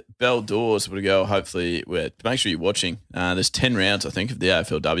with Belle Dawes. We'll go. Hopefully, make sure you're watching. There's 10 rounds, I think, of the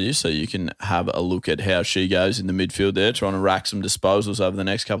AFLW, so you can have a look at how she goes in the midfield there, trying to rack some disposals over the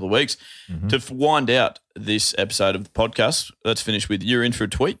next couple of weeks. Mm-hmm. To wind out this episode of the podcast, let's finish with You're In For A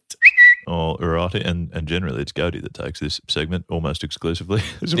Tweet. Oh, righty. And generally, it's Goaty that takes this segment almost exclusively.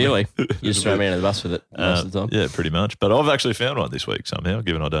 Really? You just throw me under the bus with it most of the time. Yeah, pretty much. But I've actually found one this week somehow,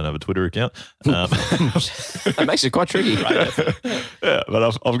 given I don't have a Twitter account. That makes it quite tricky. Yeah,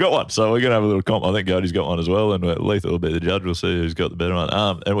 but I've got one. So we're going to have a little comp. I think Goaty's got one as well, and Lethal will be the judge. We'll see who's got the better one.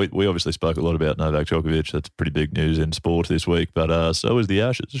 And we obviously spoke a lot about Novak Djokovic. That's pretty big news in sport this week. But so is the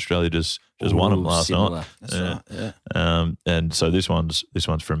Ashes. Australia just won them last night. Right. And so this one's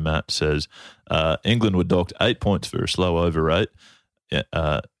from Matt. Says England were docked 8 points for a slow over rate. Yeah,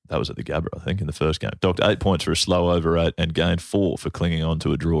 that was at the Gabba, I think, in the first game. Docked 8 points for a slow over rate and gained 4 for clinging on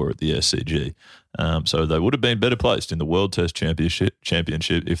to a draw at the SCG. So they would have been better placed in the World Test Championship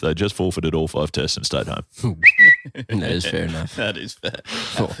if they just forfeited all 5 tests and stayed home. That is fair enough. That is fair.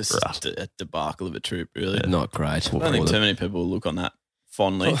 That was just a debacle of a trip, really. Yeah. Not great. I don't think too many people will look on that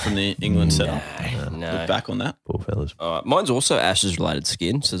fondly from the England setup. No. Look back on that. Poor fellas. Mine's also Ashes related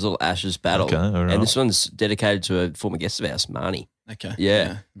skin. So there's a little Ashes battle. Okay, all right. And this one's dedicated to a former guest of ours, Marnie. Okay.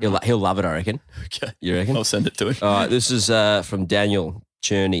 Yeah. He'll love it, I reckon. Okay. You reckon? I'll send it to him. This is from Daniel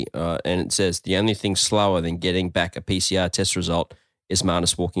Cherney, and it says, the only thing slower than getting back a PCR test result is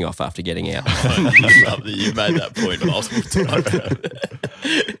Marnus walking off after getting out. I love that you made that point multiple times.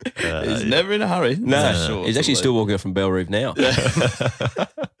 He's never in a hurry. No, he's actually still walking off from Bellerive now. That's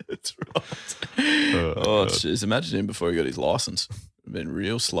right. Jeez. Imagine him before he got his licence. It would have been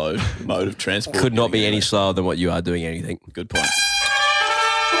real slow mode of transport. Could not be any slower than what you are doing anything. Good point.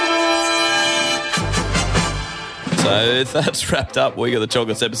 So that's wrapped up. We Got the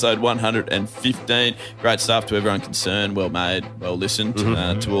Chocolates episode 115. Great stuff to everyone concerned. Well made, well listened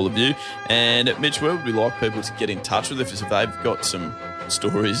to all of you. And Mitch, where would we like people to get in touch with us if they've got some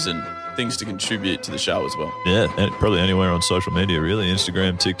stories and things to contribute to the show as well? Yeah, and probably anywhere on social media, really.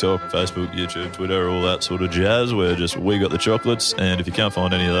 Instagram, TikTok, Facebook, YouTube, Twitter, all that sort of jazz. We're just We Got the Chocolates. And if you can't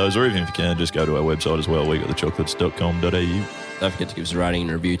find any of those, or even if you can, just go to our website as well, wegotthechocolates.com.au. Don't forget to give us a rating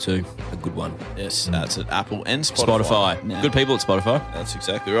and review too. A good one. Yes, that's at Apple and Spotify. Now, good people at Spotify. That's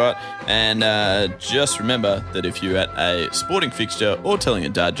exactly right. And just remember that if you're at a sporting fixture or telling a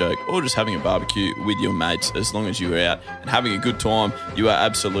dad joke or just having a barbecue with your mates, as long as you're out and having a good time, you are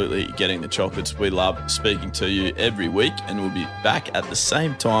absolutely getting the chocolates. We love speaking to you every week, and we'll be back at the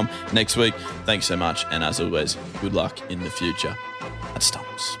same time next week. Thanks so much. And as always, good luck in the future. At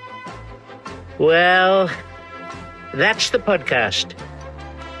Stumps. Well, that's the podcast.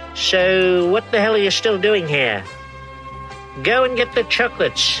 So what the hell are you still doing here? Go and get the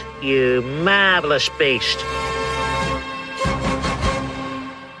chocolates, you marvellous beast.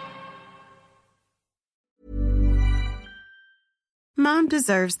 Mom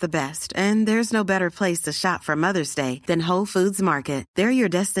deserves the best, and there's no better place to shop for Mother's Day than Whole Foods Market. They're your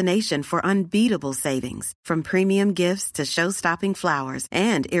destination for unbeatable savings, from premium gifts to show-stopping flowers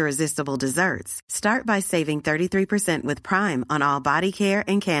and irresistible desserts. Start by saving 33% with Prime on all body care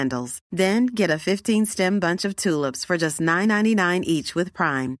and candles. Then get a 15-stem bunch of tulips for just $9.99 each with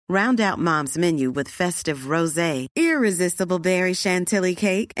Prime. Round out Mom's menu with festive rosé, irresistible berry chantilly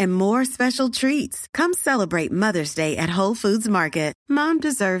cake, and more special treats. Come celebrate Mother's Day at Whole Foods Market. Mom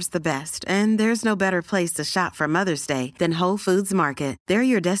deserves the best, and there's no better place to shop for Mother's Day than Whole Foods Market. They're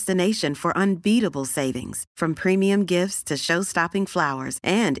your destination for unbeatable savings, from premium gifts to show-stopping flowers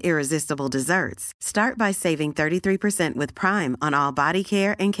and irresistible desserts. Start by saving 33% with Prime on all body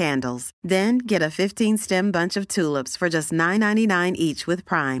care and candles. Then get a 15-stem bunch of tulips for just $9.99 each with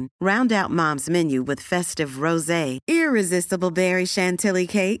Prime. Round out Mom's menu with festive rosé, irresistible berry chantilly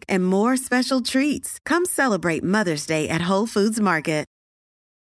cake, and more special treats. Come celebrate Mother's Day at Whole Foods Market.